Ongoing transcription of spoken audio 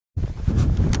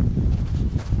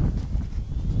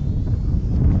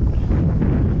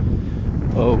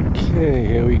Okay,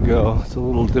 here we go. It's a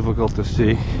little difficult to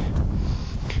see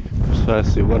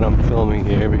precisely what I'm filming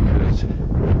here because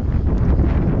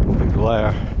of the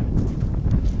glare.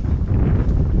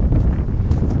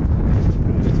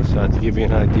 I just decided to give you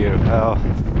an idea of how to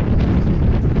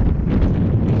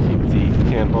keep the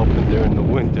camp open during the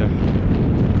winter.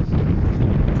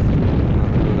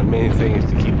 And the main thing is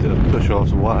to keep the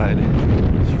push-offs wide,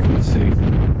 as you can see.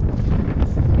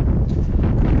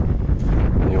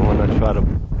 You want to try to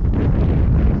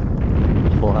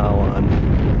plow on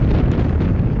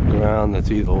ground that's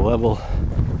either level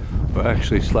or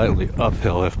actually slightly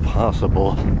uphill if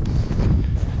possible.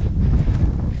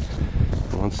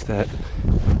 Once that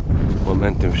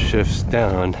momentum shifts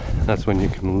down, that's when you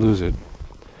can lose it.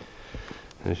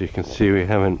 As you can see, we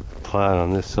haven't plowed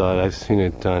on this side. I've seen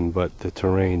it done, but the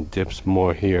terrain dips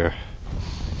more here,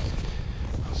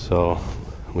 so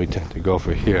we tend to go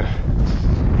for here.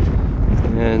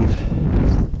 And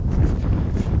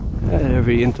at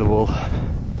every interval,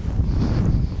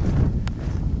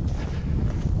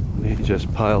 we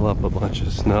just pile up a bunch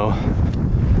of snow.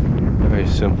 Very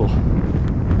simple.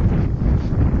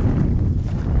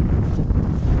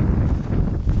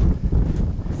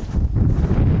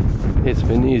 It's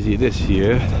been easy this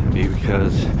year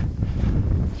because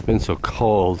it's been so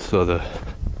cold, so the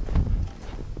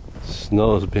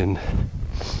snow's been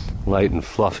light and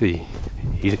fluffy,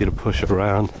 easy to push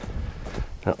around.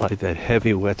 Not like that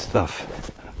heavy wet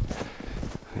stuff.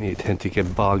 You tend to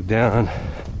get bogged down.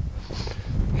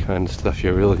 The kind of stuff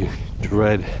you really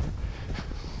dread.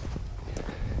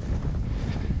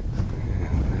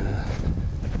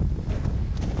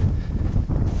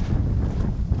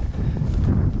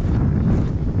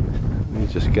 We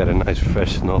just got a nice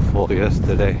fresh snowfall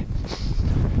yesterday.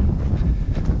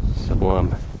 So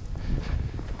I'm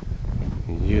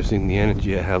using the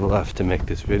energy I have left to make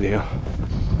this video.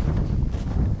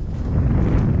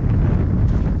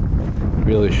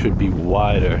 Really should be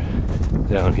wider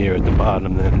down here at the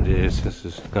bottom than it is. This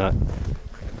is not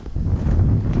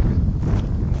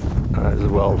as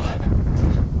well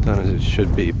done as it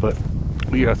should be, but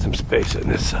we got some space on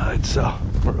this side, so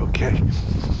we're okay.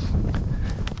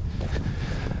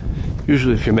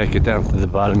 Usually if you make it down to the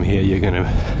bottom here, you're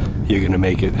gonna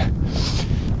make it.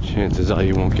 Chances are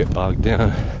you won't get bogged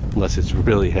down unless it's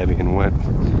really heavy and wet.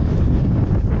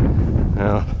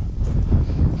 Now,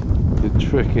 the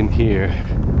trick in here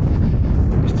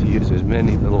is to use as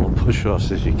many little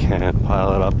push-offs as you can,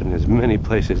 pile it up in as many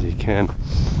places as you can,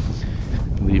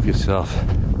 leave yourself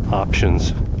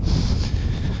options.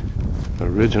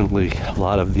 Originally, a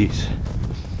lot of these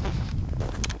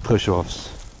push-offs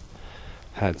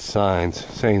had signs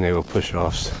saying they were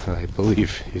push-offs. I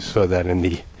believe you saw that in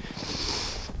the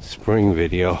spring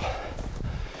video.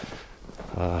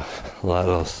 A lot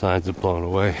of those signs are blown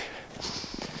away.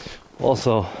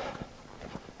 Also,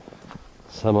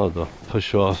 some of the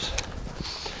push-offs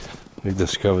we've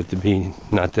discovered to be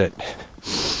not that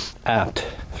apt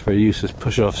for use as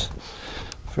push-offs.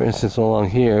 For instance, along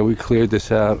here, we cleared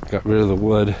this out, got rid of the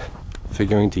wood,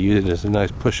 figuring to use it as a nice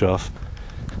push-off.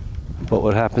 But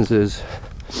what happens is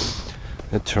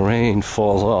the terrain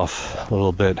falls off a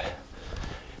little bit,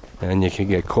 and you can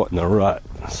get caught in a rut.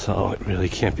 So it really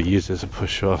can't be used as a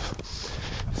push-off.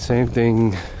 Same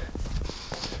thing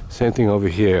over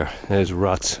here. There's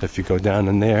ruts. If you go down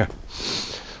in there,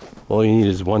 all you need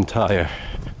is one tire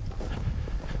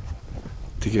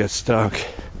to get stuck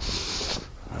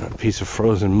on a piece of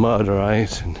frozen mud or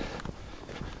ice, and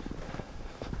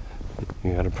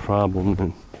you got a problem.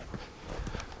 And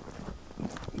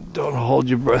don't hold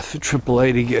your breath for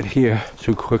AAA to get here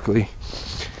too quickly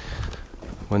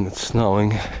when it's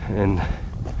snowing, and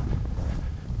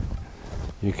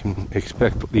you can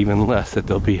expect even less that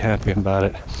they'll be happy about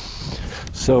it.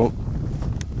 So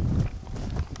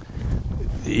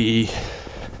the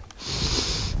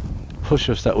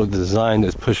push-offs that were designed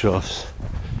as push-offs,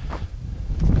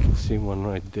 you can see one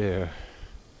right there.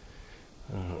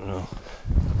 I don't know.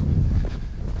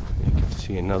 You can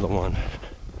see another one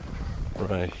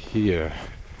right here.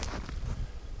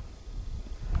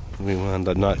 We wound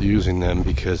up not using them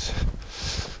because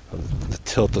of the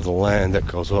tilt of the land that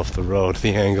goes off the road,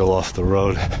 the angle off the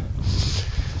road.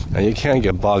 Now you can't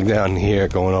get bogged down here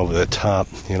going over the top.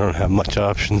 You don't have much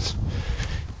options.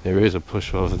 There is a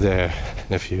push over there.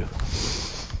 If you,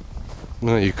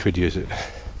 well, you could use it.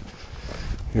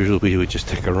 Usually we would just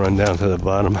take a run down to the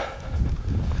bottom.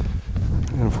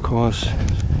 And of course,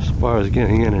 as far as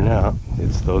getting in and out,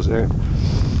 it's those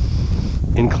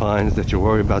inclines that you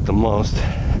worry about the most.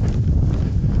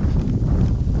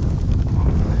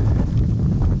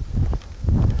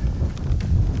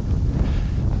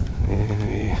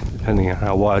 depending on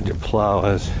how wide your plow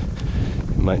is.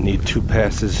 You might need 2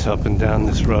 passes up and down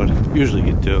this road. Usually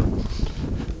you do,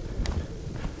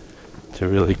 to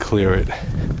really clear it.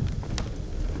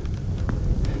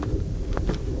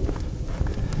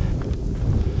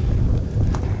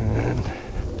 And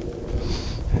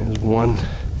there's one,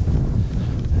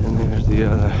 and there's the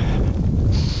other.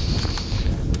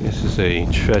 This is a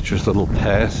treacherous little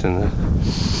pass in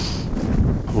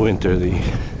the winter. I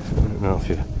don't know if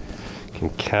you can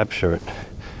capture it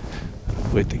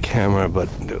with the camera, but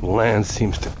the land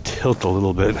seems to tilt a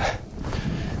little bit,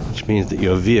 which means that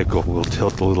your vehicle will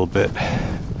tilt a little bit.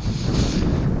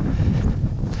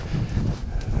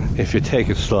 If you take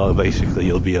it slow, basically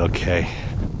you'll be okay.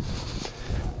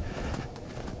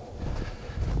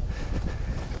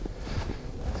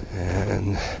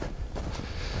 And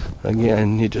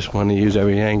again, you just want to use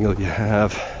every angle you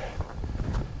have.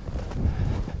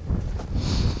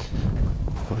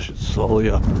 Push it slowly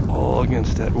up all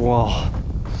against that wall.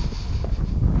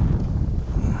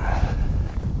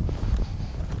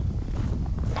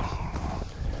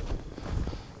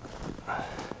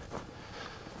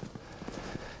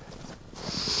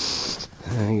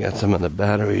 And you got some of the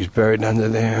batteries buried under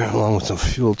there, along with some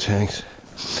fuel tanks.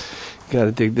 Got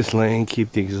to dig this lane,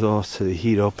 keep the exhaust to the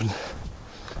heat open.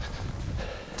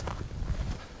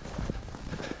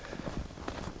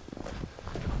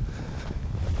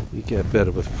 You get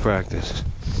better with practice,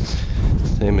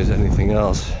 same as anything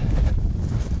else.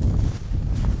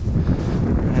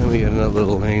 And we got another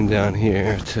little lane down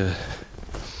here to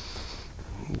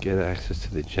get access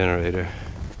to the generator.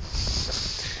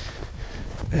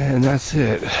 And that's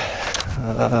it.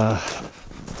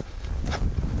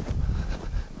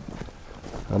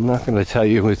 I'm not going to tell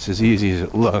you it's as easy as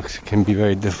it looks. It can be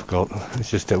very difficult. It's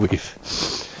just that we've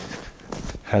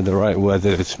had the right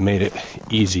weather that's made it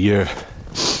easier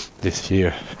this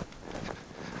year.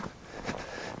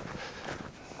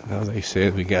 Now they say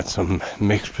we got some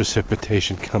mixed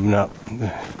precipitation coming up,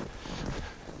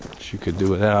 which you could do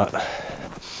without.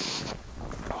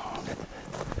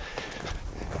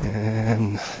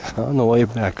 And on the way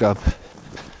back up,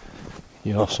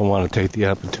 you also want to take the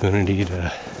opportunity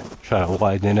to try to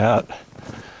widen out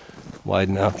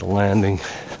the landing.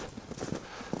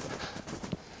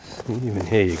 Even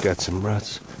here you got some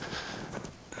ruts.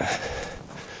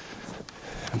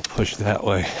 And push that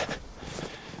way.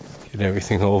 Get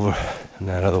everything over and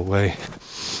out of the way.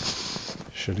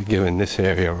 Should have given this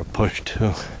area a push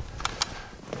too.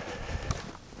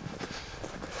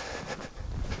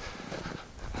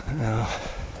 Now,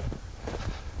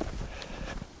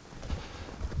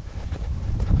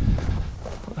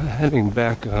 heading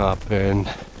back up, and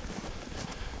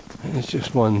it's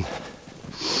just one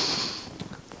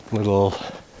little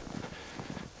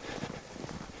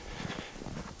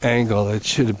angle that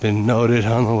should have been noted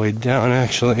on the way down,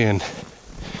 actually, and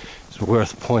it's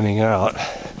worth pointing out.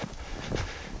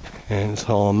 And it's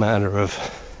all a matter of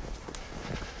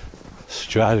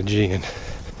strategy and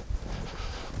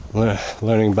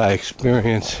learning by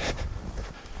experience.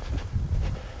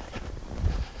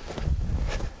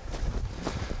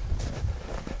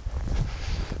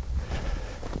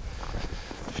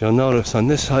 If you'll notice, on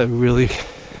this side we really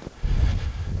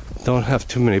don't have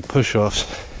too many push-offs,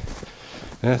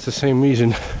 and that's the same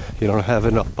reason you don't have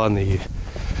it up on the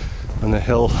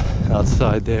hill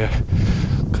outside there,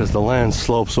 because the land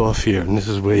slopes off here, and this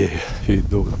is where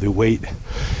the weight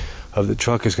of the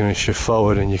truck is going to shift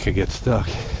forward and you could get stuck.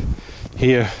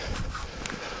 Here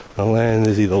the land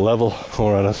is either level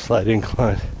or on a slight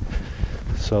incline,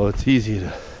 so it's easy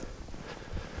to,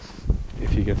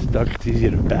 if you get stuck, it's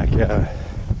easy to back out.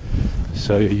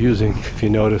 So you're using, if you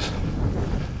notice,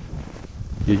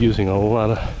 you're using a lot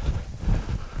of,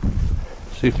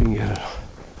 see if you can get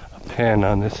a pan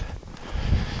on this,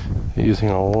 you're using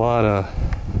a lot of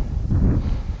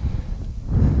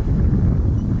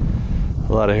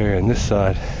area on this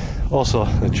side. Also,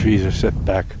 the trees are set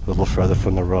back a little further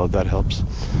from the road. That helps.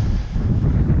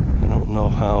 I don't know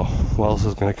how well this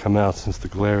is going to come out, since the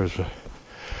glare is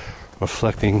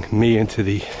reflecting me into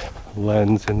the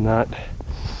lens and not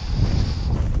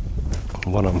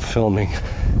what I'm filming.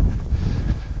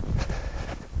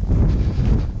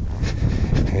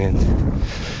 And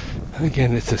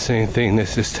again, it's the same thing.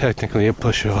 This is technically a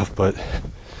push-off, but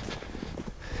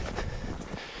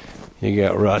you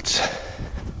got ruts.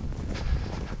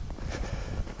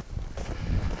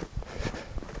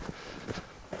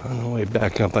 On the way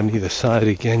back up on either side,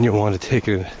 again, you want to take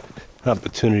an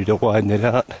opportunity to widen it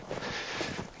out.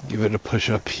 Give it a push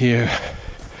up here.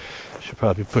 Should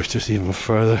probably push this even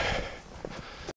further.